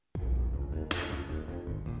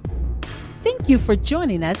Thank you for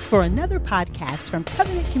joining us for another podcast from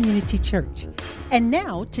Covenant Community Church. And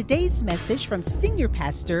now, today's message from Senior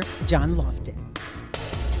Pastor John Lofton.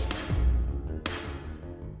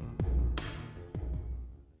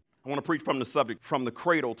 I want to preach from the subject, from the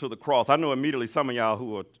cradle to the cross. I know immediately some of y'all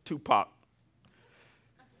who are Tupac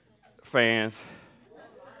fans,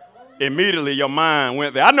 immediately your mind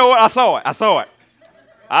went there. I know it. I saw it.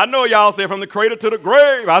 I know y'all said from the cradle to the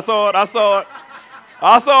grave. I saw it.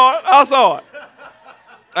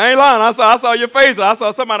 I ain't lying. I saw your face. I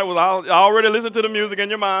saw somebody was already listening to the music in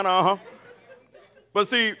your mind. But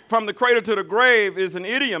see, from the cradle to the grave is an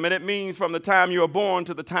idiom, and it means from the time you are born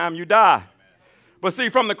to the time you die. But see,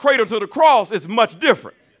 from the cradle to the cross, it's much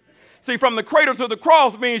different. See, from the cradle to the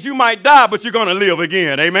cross means you might die, but you're going to live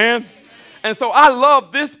again. Amen? And so I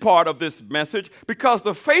love this part of this message because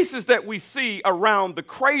the faces that we see around the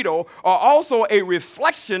cradle are also a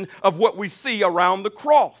reflection of what we see around the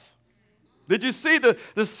cross. Did you see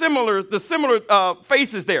the similar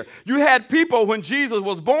faces there? You had people when Jesus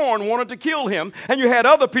was born wanted to kill him, and you had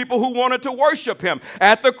other people who wanted to worship him.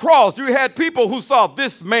 At the cross, you had people who saw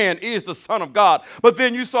this man is the Son of God, but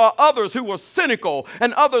then you saw others who were cynical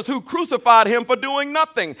and others who crucified him for doing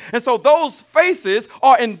nothing. And so those faces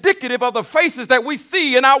are indicative of the faces that we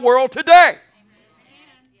see in our world today.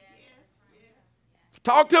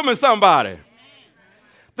 Talk to me, somebody.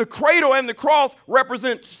 The cradle and the cross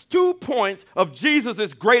represents 2 points of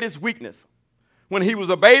Jesus' greatest weakness, when he was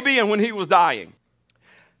a baby and when he was dying.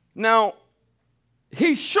 Now,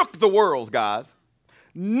 he shook the world, guys.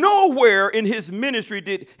 Nowhere in his ministry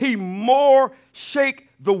did he more shake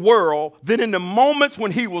the world than in the moments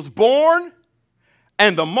when he was born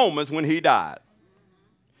and the moments when he died.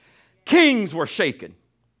 Kings were shaken.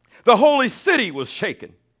 The holy city was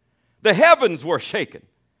shaken. The heavens were shaken.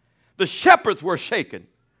 The shepherds were shaken.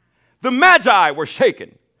 The Magi were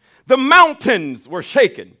shaken. The mountains were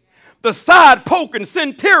shaken. The side-poking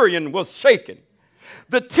centurion was shaken.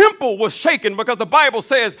 The temple was shaken because the Bible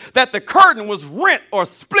says that the curtain was rent or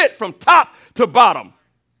split from top to bottom.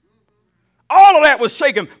 All of that was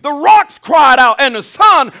shaken. The rocks cried out and the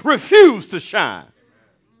sun refused to shine.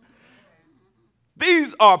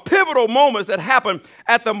 These are pivotal moments that happen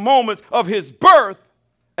at the moments of his birth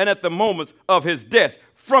and at the moments of his death.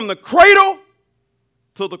 From the cradle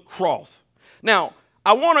to the cross. Now,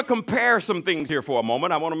 I want to compare some things here for a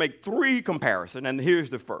moment. I want to make 3 comparisons, and here's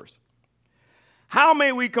the first. How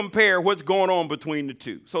may we compare what's going on between the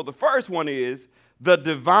two? So the first one is the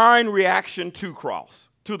divine reaction to Christ.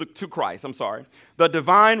 The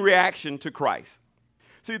divine reaction to Christ.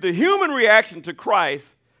 See, the human reaction to Christ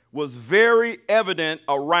was very evident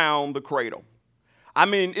around the cradle. I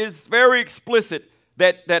mean, it's very explicit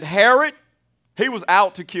that Herod, he was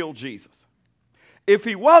out to kill Jesus. If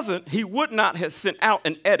he wasn't, he would not have sent out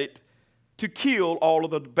an edict to kill all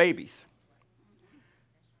of the babies.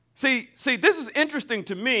 See, this is interesting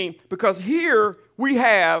to me because here we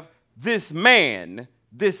have this man,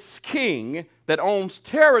 this king that owns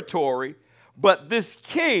territory, but this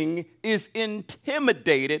king is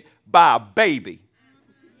intimidated by a baby.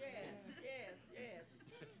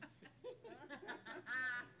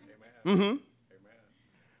 Mm-hmm.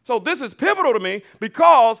 So this is pivotal to me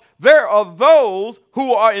because there are those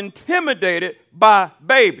who are intimidated by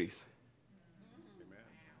babies.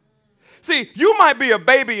 See, you might be a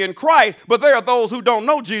baby in Christ, but there are those who don't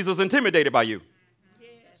know Jesus intimidated by you.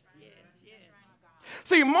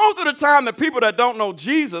 See, most of the time the people that don't know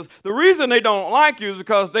Jesus, the reason they don't like you is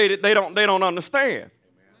because they don't understand.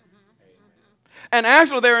 And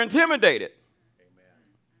actually they're intimidated.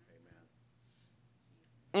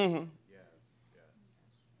 Mm-hmm.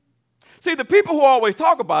 See, the people who always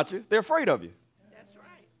talk about you, they're afraid of you. That's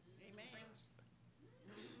right. Amen.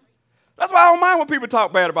 That's why I don't mind when people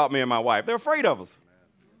talk bad about me and my wife. They're afraid of us.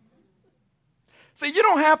 See, you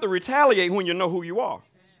don't have to retaliate when you know who you are.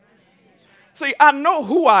 See, I know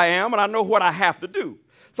who I am and I know what I have to do.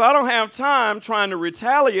 So I don't have time trying to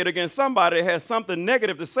retaliate against somebody that has something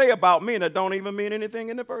negative to say about me that don't even mean anything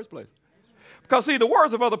in the first place. Because, see, the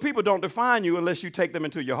words of other people don't define you unless you take them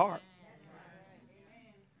into your heart.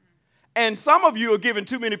 And some of you are giving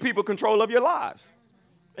too many people control of your lives.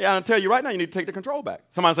 Yeah, I'll tell you right now, you need to take the control back.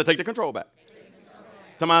 Somebody say, take the control back.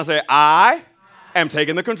 Somebody say, I am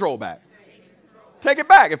taking the control back. Take it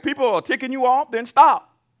back. If people are ticking you off, then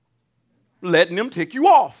stop letting them tick you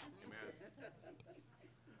off.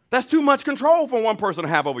 That's too much control for one person to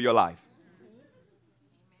have over your life.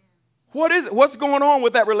 What is it? What's going on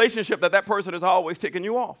with that relationship that person is always ticking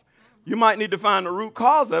you off? You might need to find the root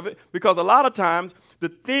cause of it, because a lot of times the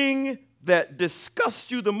thing that disgusts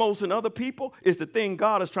you the most in other people is the thing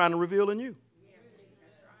God is trying to reveal in you.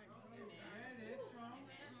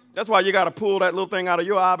 That's why you got to pull that little thing out of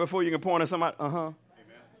your eye before you can point at somebody. Uh-huh.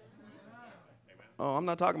 Oh, I'm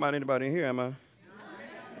not talking about anybody in here, am I? Let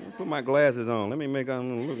me put my glasses on. Let me make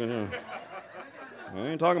I'm looking at them. I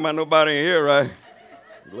ain't talking about nobody in here, right?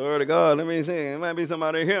 Glory to God. Let me see. There might be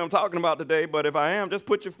somebody in here I'm talking about today, but if I am, just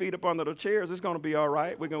put your feet up under the chairs. It's going to be all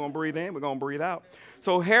right. We're going to breathe in. We're going to breathe out.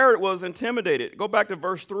 So Herod was intimidated. Go back to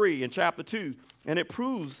verse 3 in chapter 2, and it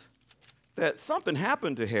proves that something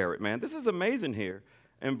happened to Herod, man. This is amazing here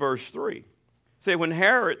in verse 3. Say, when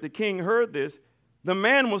Herod, the king, heard this, the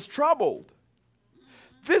man was troubled.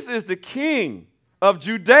 This is the king of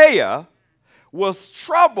Judea was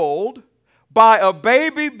troubled by a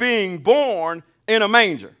baby being born in a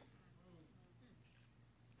manger.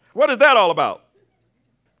 What is that all about?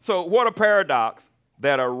 So what a paradox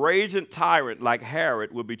that a raging tyrant like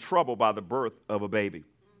Herod would be troubled by the birth of a baby.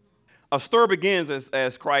 A stir begins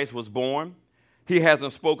as Christ was born. He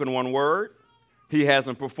hasn't spoken one word. He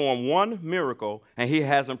hasn't performed one miracle, and he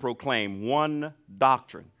hasn't proclaimed one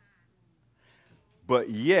doctrine. But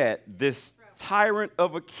yet, this tyrant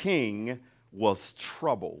of a king was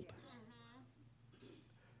troubled.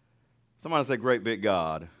 Somebody say, great big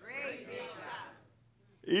God. Great big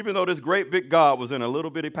God. Even though this great big God was in a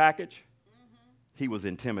little bitty package, he was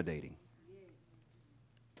intimidating.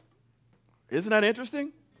 Isn't that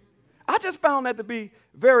interesting? I just found that to be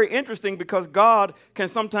very interesting because God can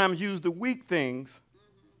sometimes use the weak things.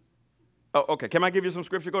 Oh, okay. Can I give you some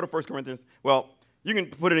scripture? Go to 1 Corinthians. Well, you can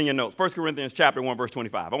put it in your notes. 1 Corinthians chapter 1, verse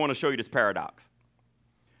 25. I want to show you this paradox.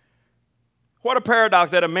 What a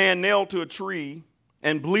paradox that a man nailed to a tree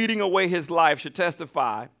and bleeding away his life should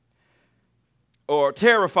testify or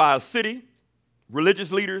terrify a city,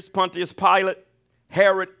 religious leaders, Pontius Pilate,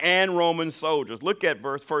 Herod, and Roman soldiers. Look at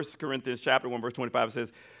 1 Corinthians chapter 1, verse 25. It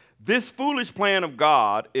says, this foolish plan of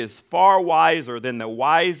God is far wiser than the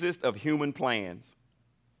wisest of human plans.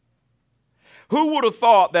 Who would have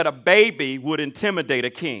thought that a baby would intimidate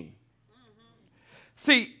a king?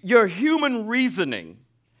 See, your human reasoning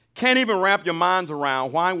can't even wrap your minds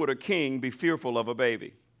around why would a king be fearful of a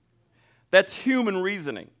baby. That's human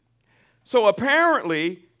reasoning. So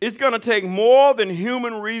apparently, it's going to take more than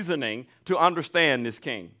human reasoning to understand this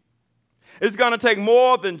king. It's going to take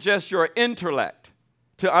more than just your intellect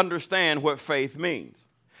to understand what faith means.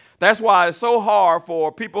 That's why it's so hard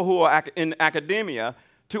for people who are in academia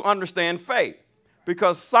to understand faith.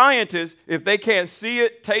 Because scientists, if they can't see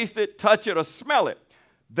it, taste it, touch it, or smell it,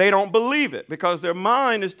 they don't believe it because their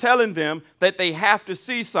mind is telling them that they have to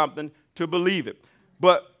see something to believe it.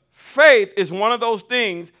 But faith is one of those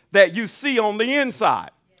things that you see on the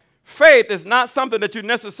inside. Faith is not something that you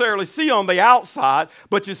necessarily see on the outside,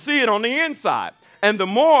 but you see it on the inside. And the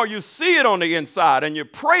more you see it on the inside and you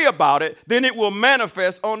pray about it, then it will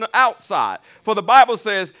manifest on the outside. For the Bible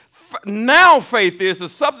says, now faith is the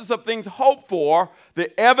substance of things hoped for,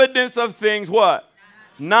 the evidence of things what?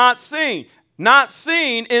 Not seen. Not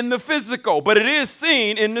seen in the physical, but it is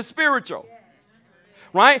seen in the spiritual.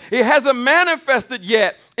 Right? It hasn't manifested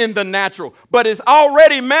yet in the natural, but it's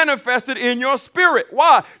already manifested in your spirit.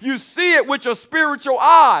 Why? You see it with your spiritual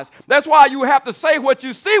eyes. That's why you have to say what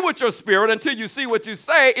you see with your spirit until you see what you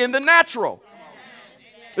say in the natural.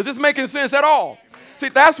 Is this making sense at all? See,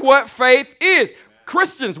 that's what faith is.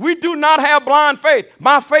 Christians, we do not have blind faith.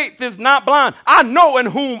 My faith is not blind. I know in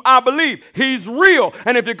whom I believe. He's real.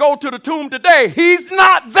 And if you go to the tomb today, he's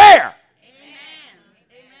not there.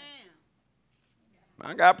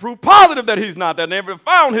 I got proof positive that he's not there. They never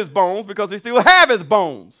found his bones because they still have his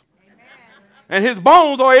bones. Amen. And his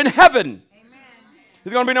bones are in heaven. Amen.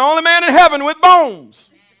 He's going to be the only man in heaven with bones.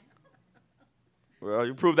 Amen. Well,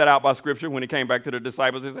 you prove that out by scripture. When he came back to the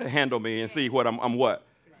disciples, he said, handle me and see what I'm what?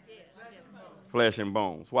 Flesh and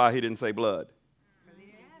bones. Why he didn't say blood? He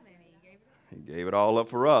didn't have any. He gave it all up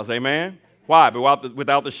for us. Amen? Why?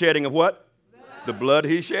 Without the shedding of what? Blood. The blood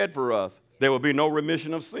he shed for us. There will be no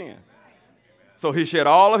remission of sin. So he shed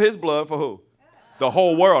all of his blood for who? The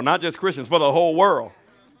whole world, not just Christians, for the whole world.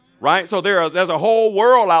 Right? So there's a whole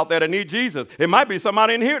world out there that need Jesus. It might be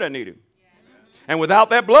somebody in here that need him. And without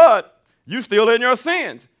that blood, you still in your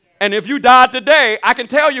sins. And if you died today, I can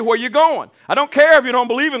tell you where you're going. I don't care if you don't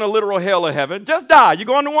believe in a literal hell or heaven. Just die. You're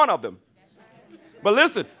going to one of them. But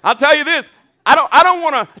listen, I'll tell you this. I don't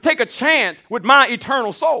want to take a chance with my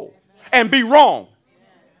eternal soul and be wrong.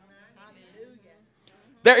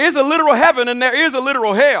 There is a literal heaven and there is a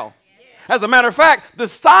literal hell. As a matter of fact, the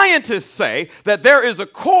scientists say that there is a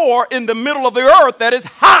core in the middle of the earth that is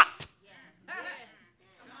hot.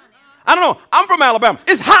 I don't know. I'm from Alabama.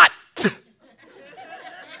 It's hot.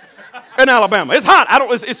 In Alabama. It's hot.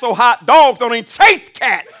 It's so hot, dogs don't even chase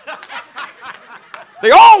cats.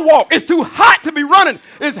 They all walk. It's too hot to be running.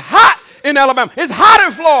 It's hot in Alabama. It's hot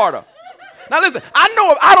in Florida. Now listen, I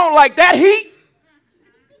know if I don't like that heat,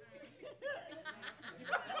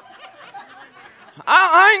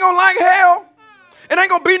 I ain't gonna like hell. It ain't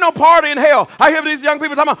gonna be no party in hell. I hear these young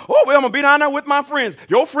people talking about, oh, well, I'm gonna be down there with my friends.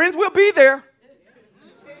 Your friends will be there.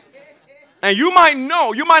 And you might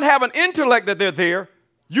know, you might have an intellect that they're there.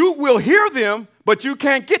 You will hear them, but you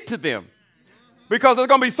can't get to them. Because there's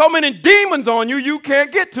gonna be so many demons on you, you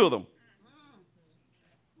can't get to them.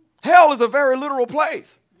 Hell is a very literal place.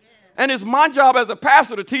 And it's my job as a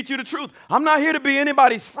pastor to teach you the truth. I'm not here to be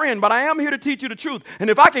anybody's friend, but I am here to teach you the truth. And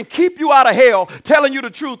if I can keep you out of hell, telling you the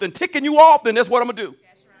truth and ticking you off, then that's what I'm going to do.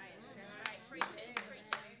 That's right. Preach it.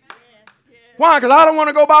 Why? Because I don't want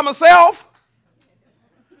to go by myself,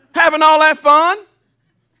 having all that fun.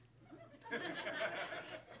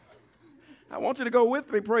 I want you to go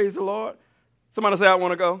with me, praise the Lord. Somebody say, I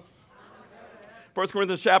want to go. 1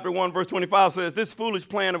 Corinthians chapter 1, verse 25 says, this foolish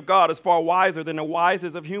plan of God is far wiser than the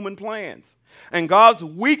wisest of human plans. And God's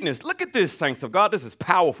weakness, look at this, saints of God, this is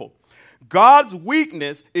powerful. God's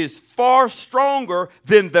weakness is far stronger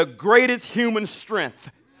than the greatest human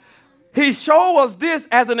strength. He showed us this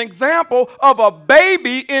as an example of a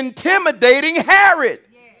baby intimidating Herod.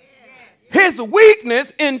 His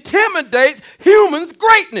weakness intimidates humans'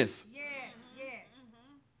 greatness.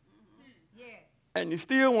 And you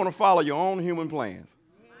still want to follow your own human plans.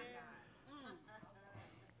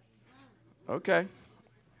 Okay.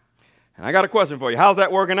 And I got a question for you. How's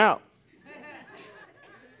that working out?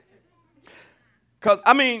 Because,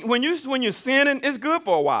 I mean, when you're sinning, it's good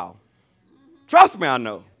for a while. Trust me, I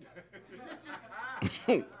know.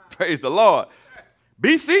 Praise the Lord.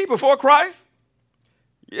 BC, before Christ?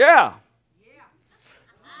 Yeah.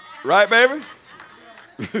 Right, baby?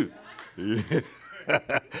 Yeah.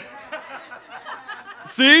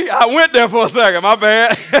 See, I went there for a second, my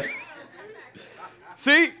bad.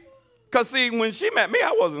 See, because when she met me,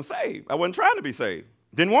 I wasn't saved. I wasn't trying to be saved.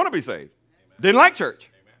 Didn't want to be saved. Didn't like church.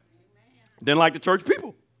 Didn't like the church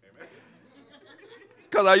people.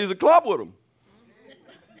 Because I used to club with them.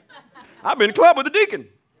 I've been in club with the deacon.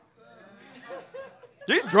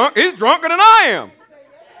 He's drunker than I am.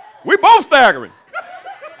 We both staggering.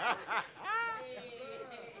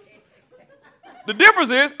 The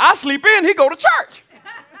difference is I sleep in, he go to church.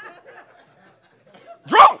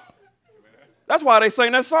 Drunk. That's why they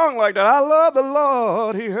sing that song like that. I love the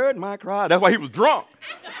Lord, he heard my cry. That's why he was drunk.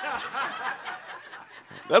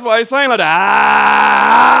 That's why he sang like that.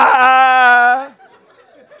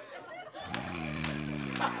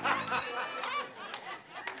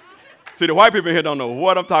 See, the white people in here don't know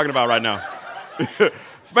what I'm talking about right now.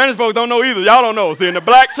 Spanish folks don't know either. Y'all don't know. See, in the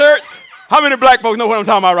black church, how many black folks know what I'm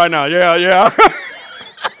talking about right now? Yeah.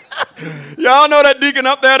 Y'all know that deacon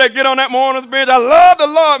up there that get on that mourner's bench? I love the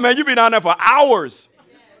Lord, man. You be down there for hours.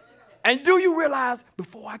 And do you realize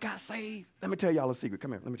before I got saved, let me tell y'all a secret.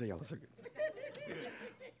 Come here, let me tell y'all a secret.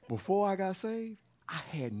 Before I got saved, I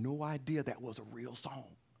had no idea that was a real song.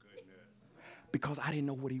 Because I didn't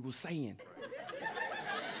know what he was saying.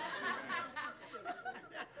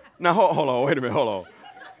 Now, hold on, wait a minute, hold on.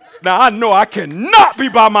 Now, I know I cannot be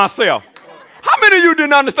by myself. How many of you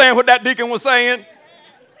didn't understand what that deacon was saying?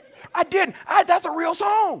 I didn't. That's a real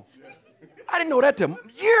song. I didn't know that till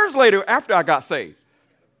years later after I got saved.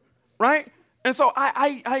 Right? And so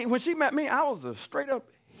I when she met me, I was a straight up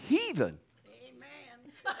heathen. Amen.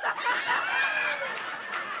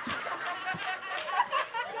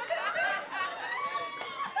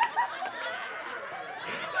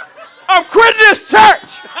 I'm quitting this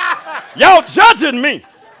church. Y'all judging me.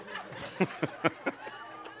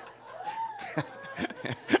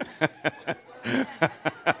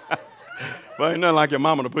 Well, ain't nothing like your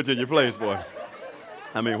mama to put you in your place, boy.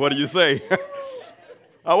 I mean, what do you say?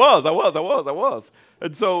 I was.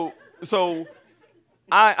 And so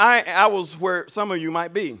I was where some of you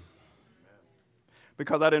might be.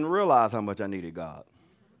 Because I didn't realize how much I needed God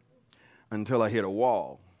until I hit a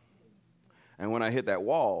wall. And when I hit that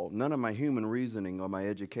wall, none of my human reasoning or my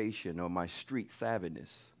education or my street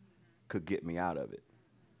savviness could get me out of it.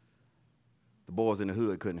 The boys in the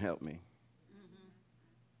hood couldn't help me.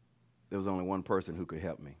 There was only one person who could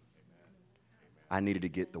help me. I needed to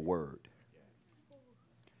get the word.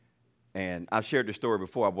 And I've shared this story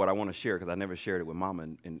before, but I want to share because I never shared it with Mama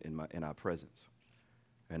in our presence.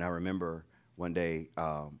 And I remember one day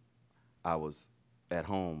I was at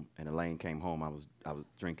home and Elaine came home. I was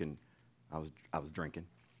drinking. I was drinking.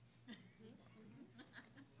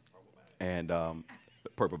 And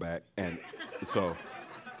purple bag. And so,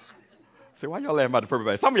 see, why y'all laughing about the purple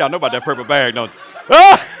bag? Some of y'all know about that purple bag, don't you?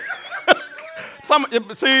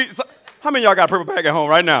 How many of y'all got a purple bag at home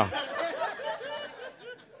right now?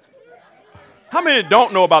 How many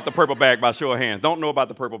don't know about the purple bag by show of hands? Don't know about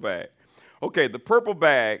the purple bag. Okay, the purple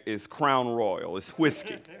bag is Crown Royal. It's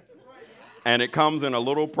whiskey. And it comes in a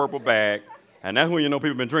little purple bag. And that's when you know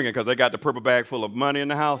people been drinking because they got the purple bag full of money in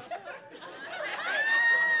the house.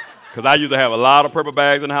 Because I used to have a lot of purple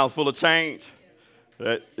bags in the house full of change.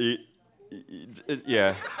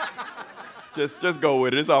 Yeah. Just go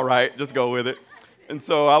with it. It's all right. Just go with it. And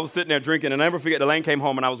so I was sitting there drinking, and I never forget, Elaine came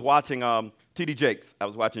home, and I was watching T.D. Jakes. I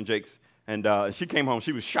was watching Jakes, and she came home.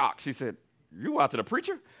 She was shocked. She said, "You watching a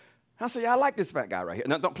preacher?" I said, "Yeah, I like this fat guy right here."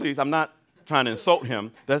 No, don't, please, I'm not trying to insult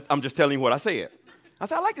him. I'm just telling you what I said. I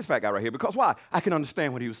said, "I like this fat guy right here because why? I can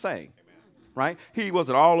understand what he was saying, right? He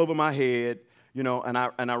wasn't all over my head, you know, and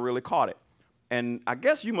I really caught it. And I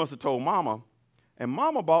guess you must have told Mama, and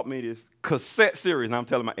Mama bought me this cassette series. Now I'm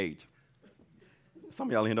telling my age. Some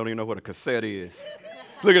of y'all here don't even know what a cassette is.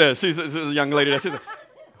 Look at that. She's a young lady. She said,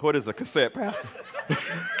 "What is a cassette, Pastor?"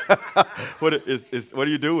 What do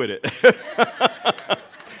you do with it?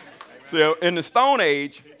 So in the Stone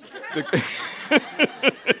Age,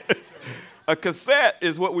 a cassette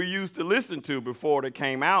is what we used to listen to before they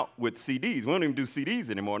came out with CDs. We don't even do CDs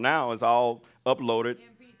anymore. Now it's all uploaded,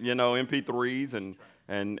 you know, MP3s and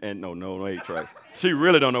no 8-tracks. She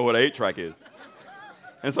really don't know what an 8-track is.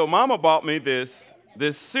 And so Mama bought me this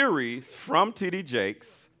series from T.D.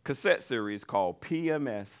 Jakes, cassette series called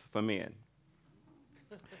PMS for Men.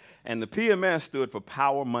 And the PMS stood for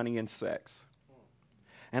Power, Money, and Sex.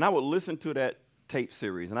 And I would listen to that tape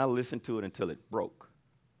series, and I listened to it until it broke.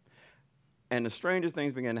 And the strangest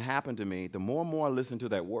things began to happen to me. The more and more I listened to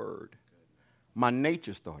that word, my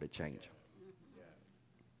nature started changing.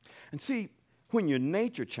 And see, when your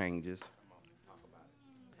nature changes,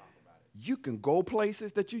 you can go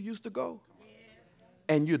places that you used to go,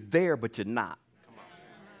 and you're there, but you're not.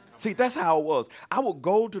 See, that's how it was. I would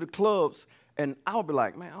go to the clubs, and I would be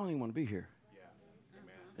like, "Man, I don't even want to be here.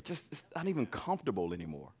 It's not even comfortable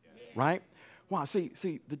anymore," right? Wow, see,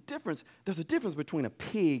 the difference, there's a difference between a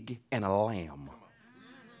pig and a lamb.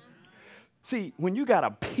 See, when you got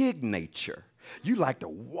a pig nature, you like to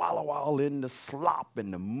wallow all in the slop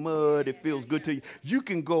and the mud. It feels good to you. You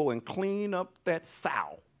can go and clean up that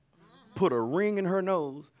sow, put a ring in her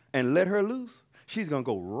nose, and let her loose. She's going to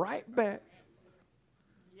go right back.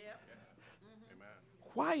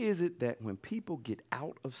 Why is it that when people get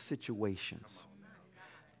out of situations,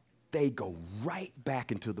 they go right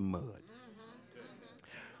back into the mud?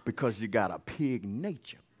 Because you got a pig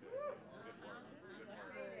nature.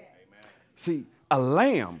 See, a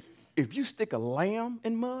lamb, if you stick a lamb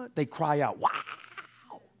in mud, they cry out, "Wow."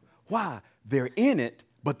 Why? They're in it,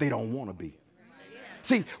 but they don't want to be.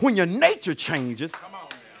 See, when your nature changes,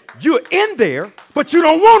 you're in there, but you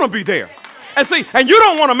don't want to be there. And see, and you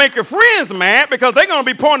don't want to make your friends mad because they're going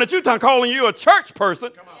to be pointing at you, calling you a church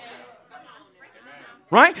person.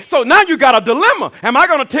 Right? So now you got a dilemma. Am I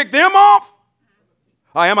going to tick them off?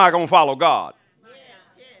 Or am I going to follow God?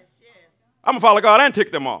 I'm going to follow God and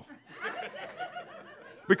tick them off.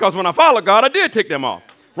 Because when I followed God, I did tick them off.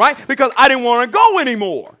 Right? Because I didn't want to go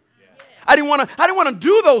anymore. I didn't want to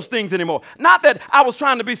do those things anymore. Not that I was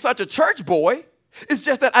trying to be such a church boy. It's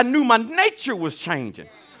just that I knew my nature was changing.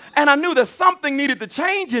 And I knew that something needed to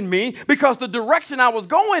change in me because the direction I was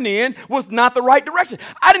going in was not the right direction.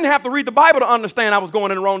 I didn't have to read the Bible to understand I was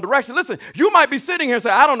going in the wrong direction. Listen, you might be sitting here and say,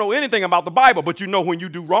 "I don't know anything about the Bible," but you know when you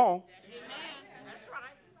do wrong. That's right.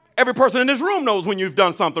 Every person in this room knows when you've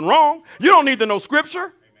done something wrong. You don't need to know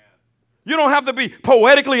scripture. You don't have to be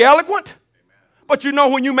poetically eloquent. But you know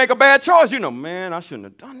when you make a bad choice, you know, "Man, I shouldn't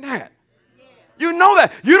have done that." You know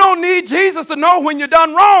that. You don't need Jesus to know when you're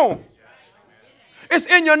done wrong. It's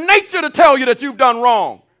in your nature to tell you that you've done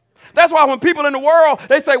wrong. That's why when people in the world,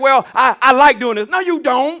 they say, "Well, I like doing this." No, you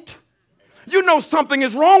don't. You know something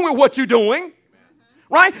is wrong with what you're doing,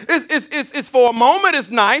 right? It's for a moment, it's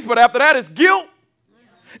nice, but after that, it's guilt.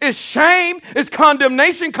 It's shame. It's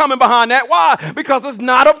condemnation coming behind that. Why? Because it's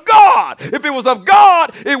not of God. If it was of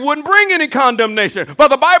God, it wouldn't bring any condemnation. But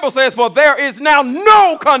the Bible says, "For there is now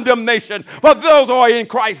no condemnation for those who are in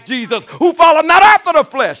Christ Jesus, who follow not after the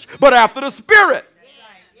flesh, but after the Spirit."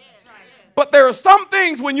 But there are some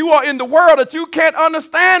things when you are in the world that you can't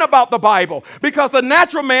understand about the Bible because the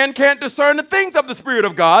natural man can't discern the things of the Spirit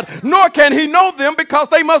of God, nor can he know them because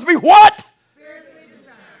they must be what? Spiritually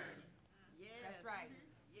discerned. That's right.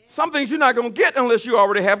 Some things you're not going to get unless you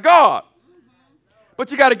already have God. But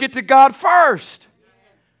you got to get to God first.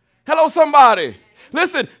 Hello, somebody.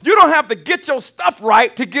 Listen, you don't have to get your stuff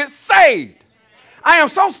right to get saved. I am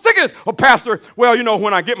so sick of this. "Oh, Pastor,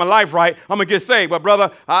 when I get my life right, I'm going to get saved. But,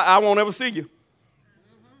 brother, I won't ever see you.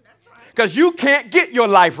 Because you can't get your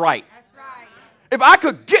life right. That's right. If I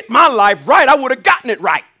could get my life right, I would have gotten it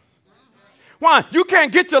right. Why? You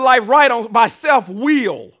can't get your life right by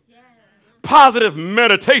self-will, positive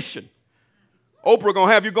meditation. Oprah going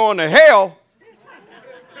to have you going to hell.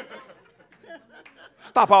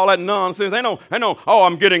 Stop all that nonsense. Ain't no, oh,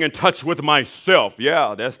 I'm getting in touch with myself.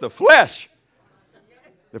 Yeah, that's the flesh.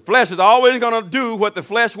 The flesh is always going to do what the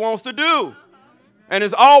flesh wants to do. And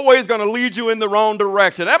it's always going to lead you in the wrong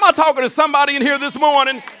direction. Am I talking to somebody in here this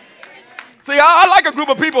morning? See, I like a group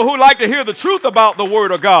of people who like to hear the truth about the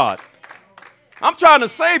Word of God. I'm trying to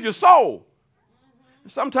save your soul.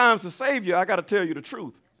 Sometimes to save you, I got to tell you the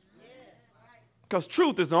truth. Because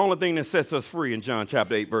truth is the only thing that sets us free in John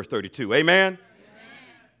chapter 8, verse 32. Amen?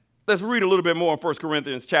 Let's read a little bit more in 1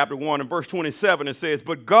 Corinthians chapter 1 and verse 27. It says,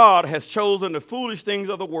 but God has chosen the foolish things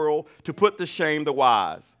of the world to put to shame the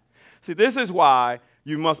wise. See, this is why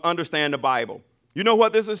you must understand the Bible. You know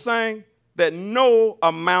what this is saying? That no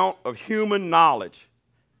amount of human knowledge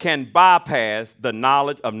can bypass the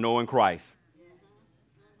knowledge of knowing Christ.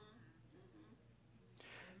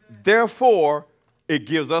 Therefore, it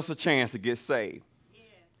gives us a chance to get saved.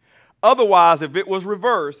 Otherwise, if it was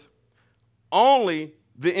reversed, only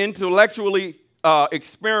the intellectually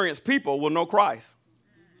experienced people will know Christ.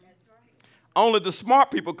 Only the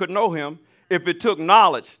smart people could know him if it took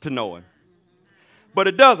knowledge to know him. But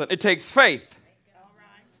it doesn't. It takes faith.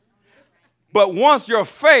 But once your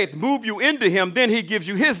faith moves you into him, then he gives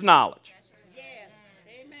you his knowledge.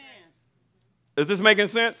 Is this making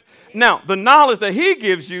sense? Now, the knowledge that he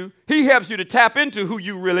gives you, he helps you to tap into who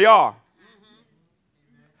you really are.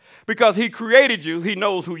 Because he created you, he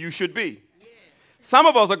knows who you should be. Some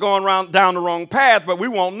of us are going down the wrong path, but we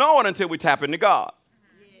won't know it until we tap into God.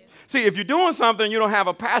 See, if you're doing something, you don't have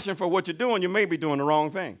a passion for what you're doing, you may be doing the wrong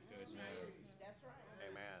thing.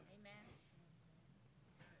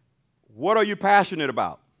 What are you passionate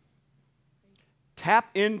about? Tap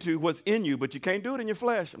into what's in you, but you can't do it in your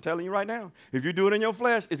flesh. I'm telling you right now. If you do it in your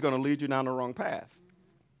flesh, it's going to lead you down the wrong path.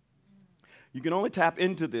 You can only tap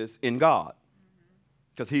into this in God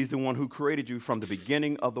because he's the one who created you from the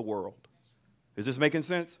beginning of the world. Is this making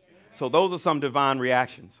sense? So those are some divine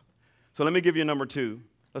reactions. So let me give you number 2.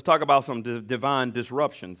 Let's talk about some divine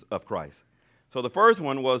disruptions of Christ. So the first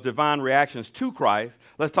one was divine reactions to Christ.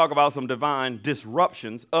 Let's talk about some divine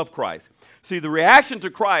disruptions of Christ. See, the reaction to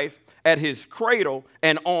Christ at his cradle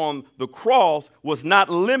and on the cross was not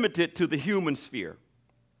limited to the human sphere.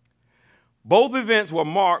 Both events were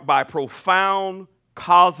marked by profound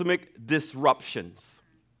cosmic disruptions.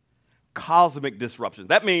 Cosmic disruptions.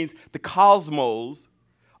 That means the cosmos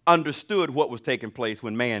understood what was taking place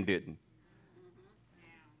when man didn't.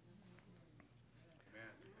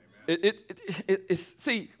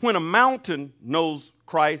 See, when a mountain knows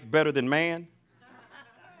Christ better than man,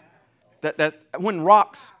 that when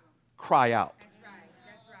rocks cry out. That's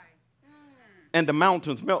right. And the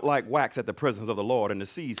mountains melt like wax at the presence of the Lord, and the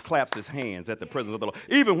seas claps his hands at the presence of the Lord.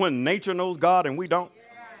 Even when nature knows God and we don't.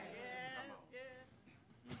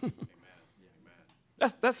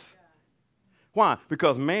 That's why?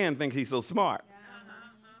 Because man thinks he's so smart.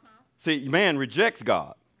 See, man rejects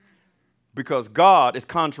God because God is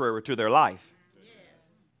contrary to their life.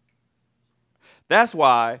 That's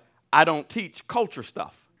why I don't teach culture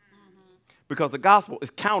stuff, because the gospel is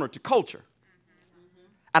counter to culture.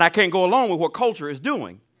 And I can't go along with what culture is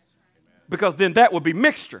doing, because then that would be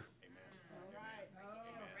mixture.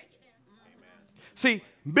 See,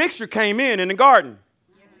 mixture came in the garden.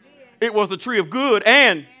 It was the tree of good,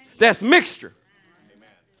 and that's mixture.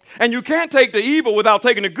 And you can't take the evil without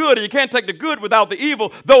taking the good, and you can't take the good without the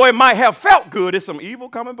evil. Though it might have felt good, there's some evil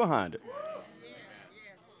coming behind it.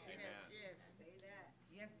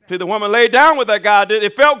 See, the woman laid down with that guy.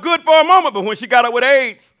 It felt good for a moment, but when she got up with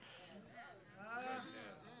AIDS,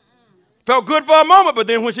 felt good for a moment, but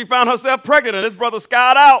then when she found herself pregnant and this brother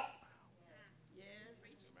skied out,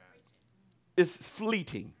 it's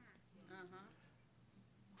fleeting.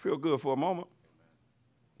 Feel good for a moment,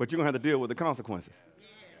 but you're going to have to deal with the consequences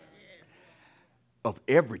of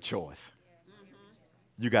every choice.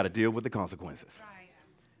 You got to deal with the consequences.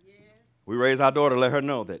 We raise our daughter to let her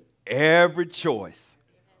know that every choice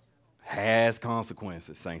has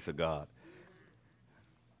consequences, saints of God.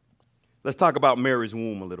 Let's talk about Mary's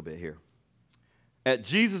womb a little bit here. At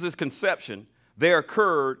Jesus' conception, there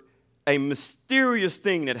occurred a mysterious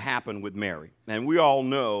thing that happened with Mary. And we all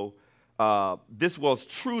know this was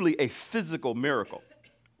truly a physical miracle,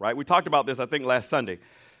 right? We talked about this, I think, last Sunday.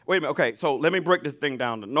 Wait a minute. Okay, so let me break this thing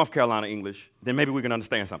down to North Carolina English. Then maybe we can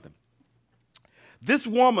understand something. This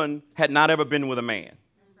woman had not ever been with a man.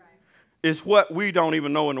 It's what we don't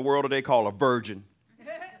even know in the world today call a virgin.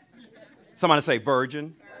 Somebody say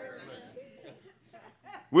virgin.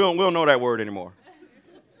 We don't know that word anymore.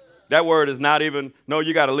 That word is not even, no,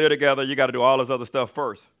 you got to live together. You got to do all this other stuff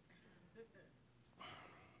first.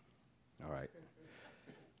 All right.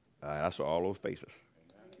 That's for all those faces.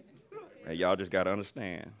 And y'all just got to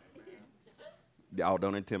understand. Y'all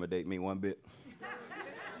don't intimidate me one bit.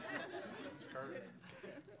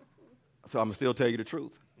 So I'm going to still tell you the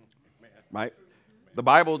truth. Right? The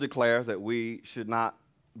Bible declares that we should not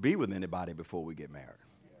be with anybody before we get married.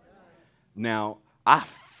 Now, I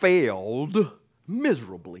failed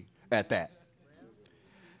miserably at that.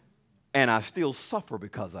 And I still suffer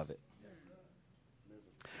because of it.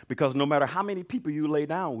 Because no matter how many people you lay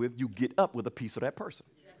down with, you get up with a piece of that person.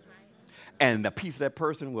 And the piece of that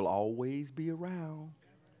person will always be around.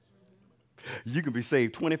 You can be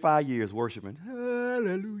saved 25 years worshiping.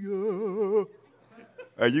 Hallelujah.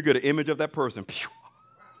 And you get an image of that person.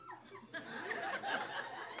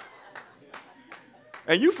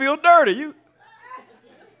 And you feel dirty.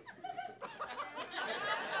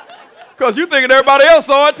 Because you thinking everybody else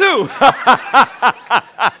saw it too.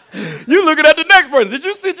 You looking at the next person. Did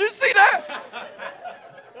you see that?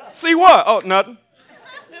 See what? Oh, nothing.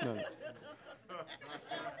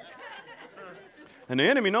 And the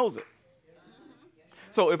enemy knows it.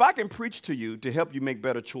 So if I can preach to you to help you make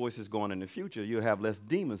better choices going in the future, you'll have less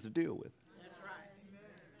demons to deal with.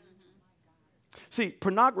 See,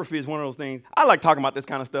 pornography is one of those things. I like talking about this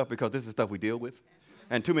kind of stuff because this is stuff we deal with.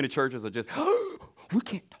 And too many churches are just, oh, we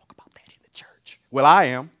can't talk about that in the church. Well, I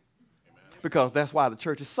am. Because that's why the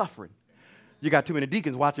church is suffering. You got too many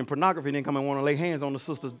deacons watching pornography and then come and want to lay hands on the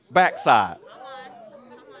sister's backside.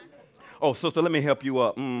 Oh, sister, let me help you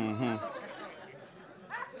up. Mm-hmm.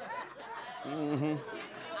 Mm-hmm.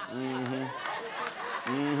 Mm-hmm.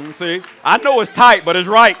 Mm-hmm. See, I know it's tight, but it's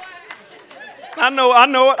right. I know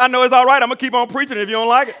it's all right. I'm going to keep on preaching if you don't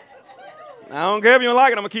like it. I don't care if you don't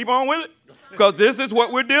like it. I'm going to keep on with it. Because this is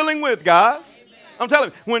what we're dealing with, guys. I'm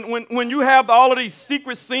telling you, when you have all of these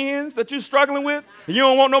secret sins that you're struggling with, and you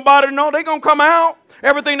don't want nobody to know, they're going to come out.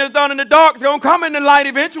 Everything that's done in the dark is going to come in the light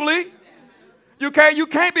eventually. You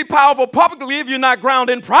can't be powerful publicly if you're not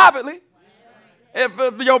grounded privately.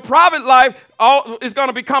 If your private life is going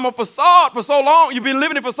to become a facade for so long, you've been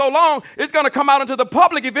living it for so long, it's going to come out into the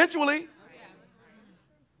public eventually.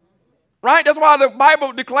 Right? That's why the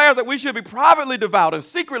Bible declares that we should be privately devout and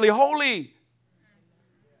secretly holy.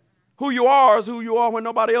 Who you are is who you are when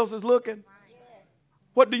nobody else is looking.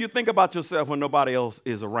 What do you think about yourself when nobody else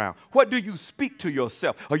is around? What do you speak to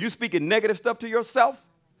yourself? Are you speaking negative stuff to yourself?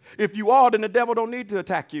 If you are, then the devil don't need to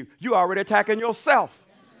attack you. You're already attacking yourself.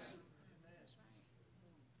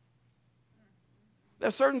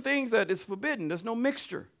 There's certain things that is forbidden. There's no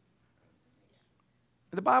mixture.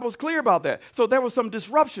 The Bible's clear about that. So there were some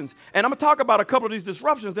disruptions. And I'm going to talk about a couple of these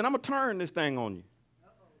disruptions, then I'm going to turn this thing on you.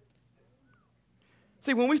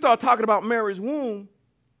 See, when we start talking about Mary's womb,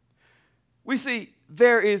 we see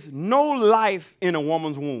there is no life in a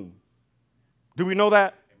woman's womb. Do we know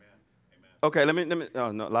that? Amen. Okay, let me.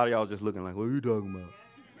 Oh, no, a lot of y'all just looking like, what are you talking about?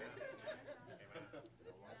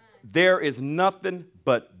 There is nothing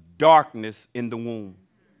but darkness in the womb.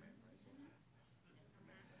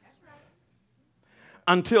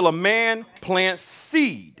 Until a man plants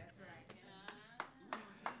seed.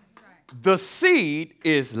 The seed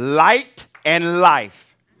is light and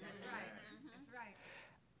life.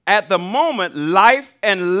 At the moment, life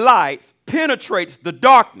and light penetrates the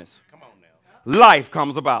darkness. Come on now. Life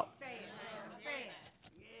comes about.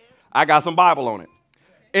 I got some Bible on it.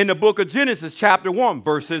 In the book of Genesis, chapter 1,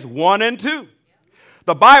 verses 1 and 2,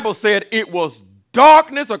 the Bible said it was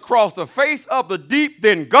darkness across the face of the deep.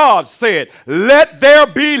 Then God said, let there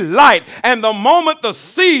be light. And the moment the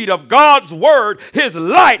seed of God's word, his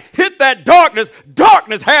light, hit that darkness,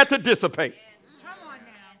 darkness had to dissipate.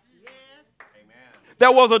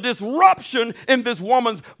 There was a disruption in this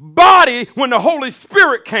woman's body when the Holy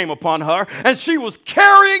Spirit came upon her, and she was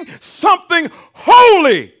carrying something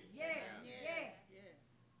holy.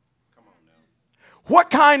 What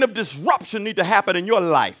kind of disruption need to happen in your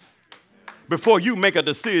life before you make a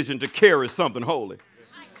decision to carry something holy?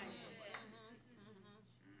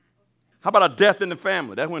 How about a death in the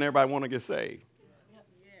family? That's when everybody want to get saved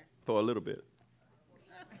for a little bit.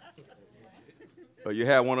 Or you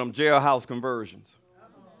have one of them jailhouse conversions.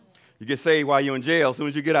 You get saved while you're in jail. As soon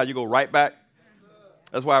as you get out, you go right back.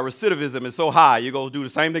 That's why recidivism is so high. You go do the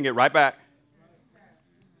same thing, get right back.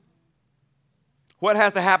 What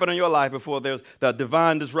has to happen in your life before there's the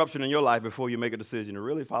divine disruption in your life before you make a decision to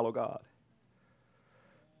really follow God?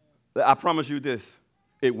 I promise you this,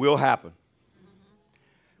 it will happen.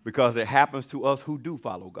 Because it happens to us who do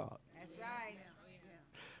follow God. That's right.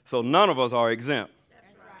 So none of us are exempt.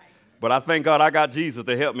 But I thank God I got Jesus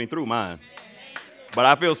to help me through mine. But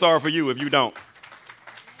I feel sorry for you if you don't.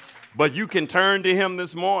 But you can turn to him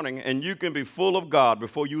this morning and you can be full of God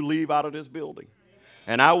before you leave out of this building.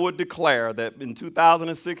 And I would declare that in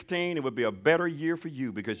 2016, it would be a better year for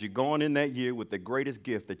you because you're going in that year with the greatest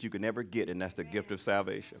gift that you can ever get, and that's the gift of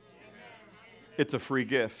salvation. It's a free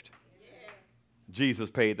gift. Jesus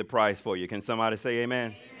paid the price for you. Can somebody say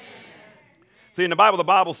amen? See, in the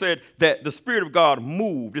Bible said that the Spirit of God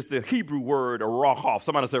moved. It's the Hebrew word, roch.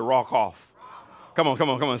 Somebody say roch off. Come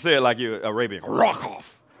on. Say it like you're Arabian. Roch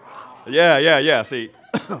off. Yeah. See,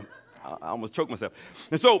 I almost choked myself.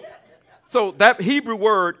 And so that Hebrew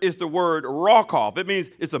word is the word roch off. It means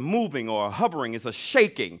it's a moving or a hovering. It's a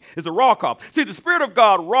shaking. It's a roch off. See, the Spirit of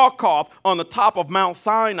God roch off on the top of Mount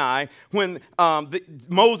Sinai when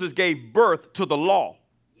Moses gave birth to the law.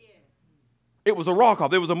 It was a roch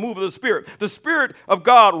off. There was a move of the Spirit. The Spirit of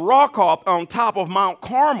God roch off on top of Mount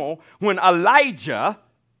Carmel when Elijah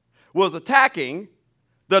was attacking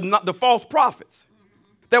the false prophets.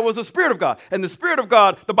 There was the Spirit of God. And the Spirit of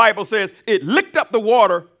God, the Bible says, it licked up the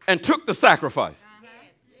water and took the sacrifice.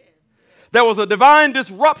 There was a divine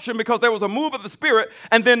disruption because there was a move of the Spirit.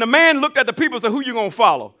 And then the man looked at the people and said, who you going to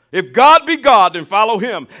follow? If God be God, then follow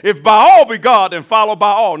him. If Baal be God, then follow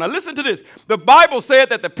Baal. Now listen to this. The Bible said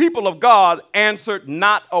that the people of God answered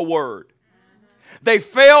not a word. They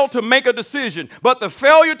failed to make a decision. But the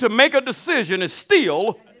failure to make a decision is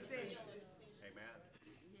still.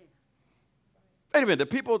 Wait a minute. The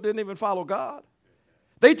people didn't even follow God.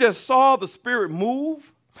 They just saw the Spirit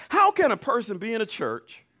move. How can a person be in a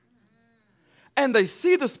church and they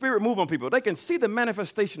see the Spirit move on people? They can see the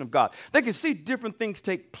manifestation of God. They can see different things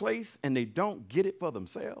take place and they don't get it for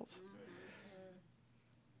themselves.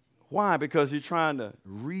 Why? Because you're trying to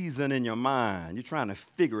reason in your mind. You're trying to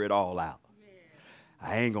figure it all out.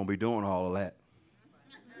 I ain't going to be doing all of that.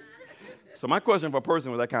 So my question for a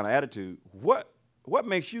person with that kind of attitude, what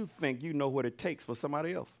makes you think you know what it takes for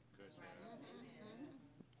somebody else?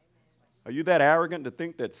 Are you that arrogant to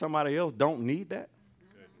think that somebody else don't need that?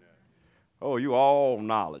 Oh, you all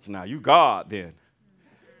knowledge. Now, you God then.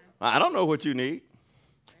 I don't know what you need.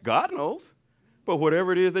 God knows. But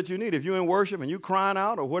whatever it is that you need, if you're in worship and you crying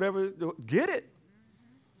out or whatever, get it.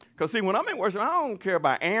 Because, see, when I'm in worship, I don't care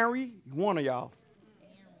about Henry, one of y'all.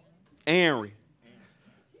 Henry.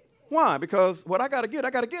 Why? Because what I got to get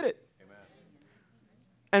it.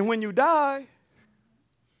 And when you die,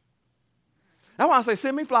 that's why I say,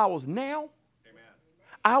 send me flowers now. Amen.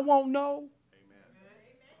 I won't know. Amen.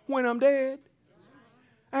 When I'm dead.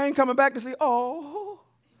 I ain't coming back to say, oh,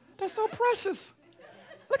 that's so precious.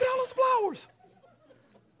 Look at all those flowers.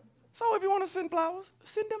 So if you want to send flowers,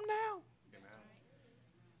 send them now.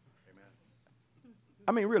 Amen.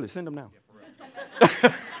 I mean, really, send them now.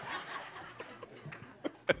 Yeah,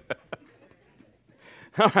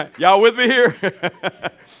 all right, y'all with me here?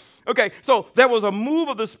 Okay, so there was a move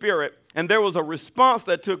of the Spirit, and there was a response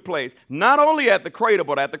that took place, not only at the cradle,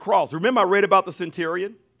 but at the cross. Remember I read about the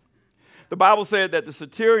centurion? The Bible said that the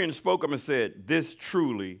centurion spoke up and said, this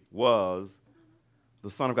truly was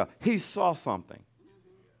the Son of God. He saw something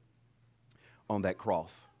on that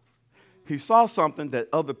cross. He saw something that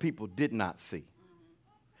other people did not see.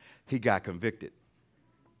 He got convicted.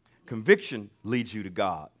 Conviction leads you to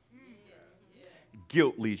God.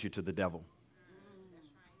 Guilt leads you to the devil.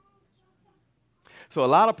 So a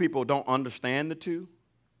lot of people don't understand the two.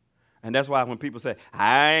 And that's why when people say,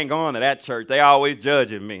 I ain't going to that church, they always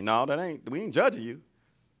judging me. No, we ain't judging you.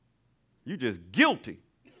 You just guilty.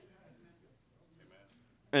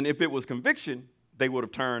 And if it was conviction, they would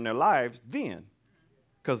have turned their lives then.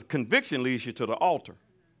 Because conviction leads you to the altar.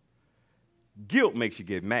 Guilt makes you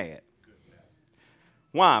get mad.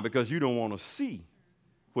 Why? Because you don't want to see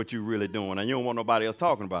what you're really doing, and you don't want nobody else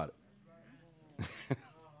talking about it.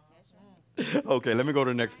 Okay, let me go to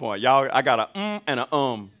the next point. Y'all, I got a and a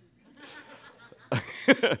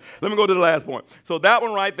Let me go to the last point. So that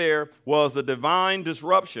one right there was the divine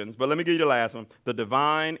disruptions, but let me give you the last one, the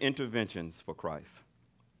divine interventions for Christ.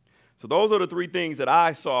 So those are the three things that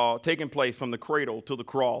I saw taking place from the cradle to the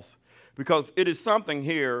cross, because it is something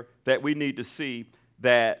here that we need to see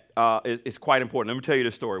that is quite important. Let me tell you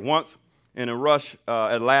this story. Once, in a rush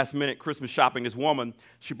at last minute Christmas shopping, this woman,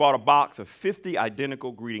 she bought a box of 50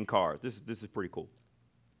 identical greeting cards. This is pretty cool.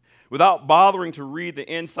 Without bothering to read the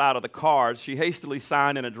inside of the cards, she hastily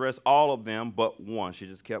signed and addressed all of them but one. She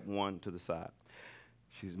just kept one to the side.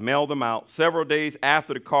 She's mailed them out. Several days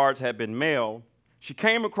after the cards had been mailed, she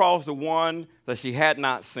came across the one that she had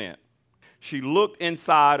not sent. She looked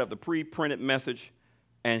inside of the pre-printed message,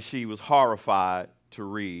 and she was horrified to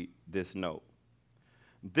read this note.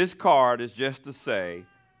 This card is just to say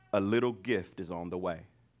a little gift is on the way.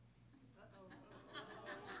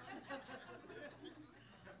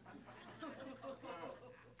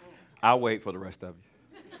 I'll wait for the rest of you.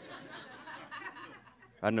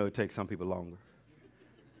 I know it takes some people longer.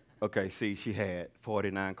 Okay, see, she had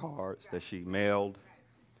 49 cards that she mailed,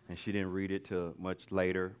 and she didn't read it till much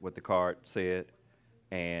later what the card said,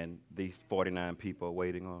 and these 49 people are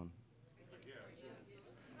waiting on.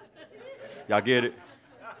 Y'all get it?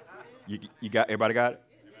 You got, everybody got it?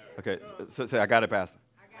 Okay, so say, I got it, Pastor.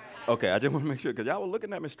 Okay, I just want to make sure, because y'all were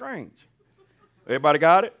looking at me strange. Everybody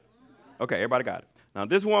got it? Okay, everybody got it. Now,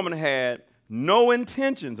 this woman had no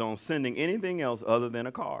intentions on sending anything else other than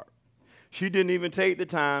a card. She didn't even take the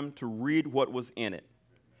time to read what was in it.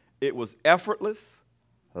 It was effortless,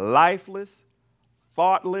 lifeless,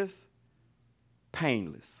 thoughtless,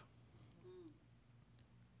 painless.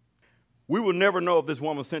 We will never know if this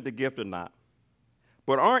woman sent the gift or not.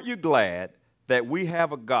 But aren't you glad that we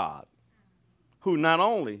have a God who not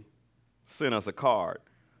only sent us a card,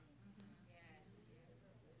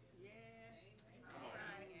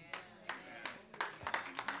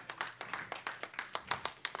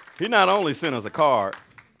 he not only sent us a card,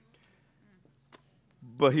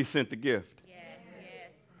 but he sent the gift.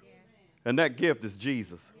 And that gift is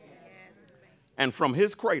Jesus. And from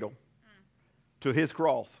his cradle to his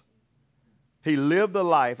cross, he lived a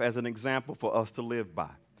life as an example for us to live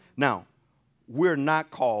by. Now, we're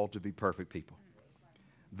not called to be perfect people.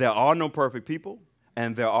 There are no perfect people,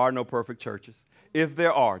 and there are no perfect churches. If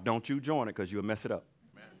there are, don't you join it because you'll mess it up.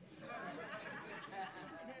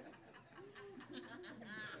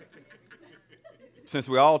 Since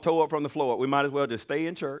we all tore up from the floor, we might as well just stay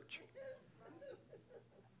in church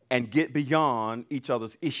and get beyond each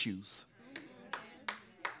other's issues.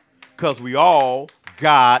 Because we all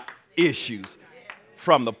got issues.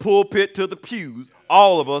 From the pulpit to the pews,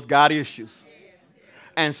 all of us got issues.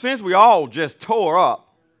 And since we all just tore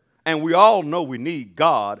up and we all know we need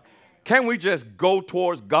God, can't we just go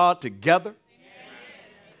towards God together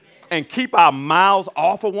and keep our mouths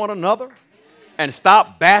off of one another and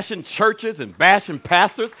stop bashing churches and bashing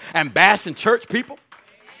pastors and bashing church people?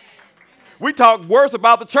 We talk worse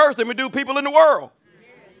about the church than we do people in the world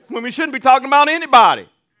when we shouldn't be talking about anybody.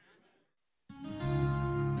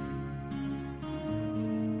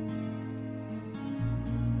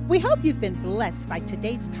 We hope you've been blessed by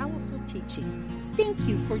today's powerful teaching. Thank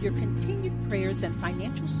you for your continued prayers and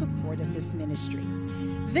financial support of this ministry.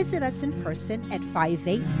 Visit us in person at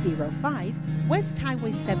 5805 West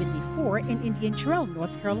Highway 74 in Indian Trail,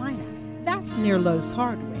 North Carolina. That's near Lowe's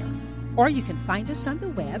Hardware. Or you can find us on the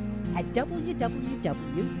web at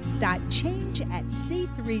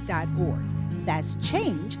www.changeatc3.org. That's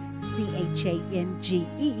change, CHANGEATC,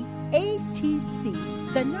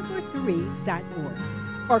 3.org.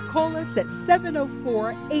 Or call us at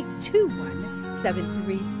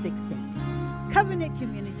 704-821-7368. Covenant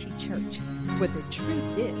Community Church, where the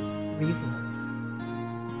truth is revealed.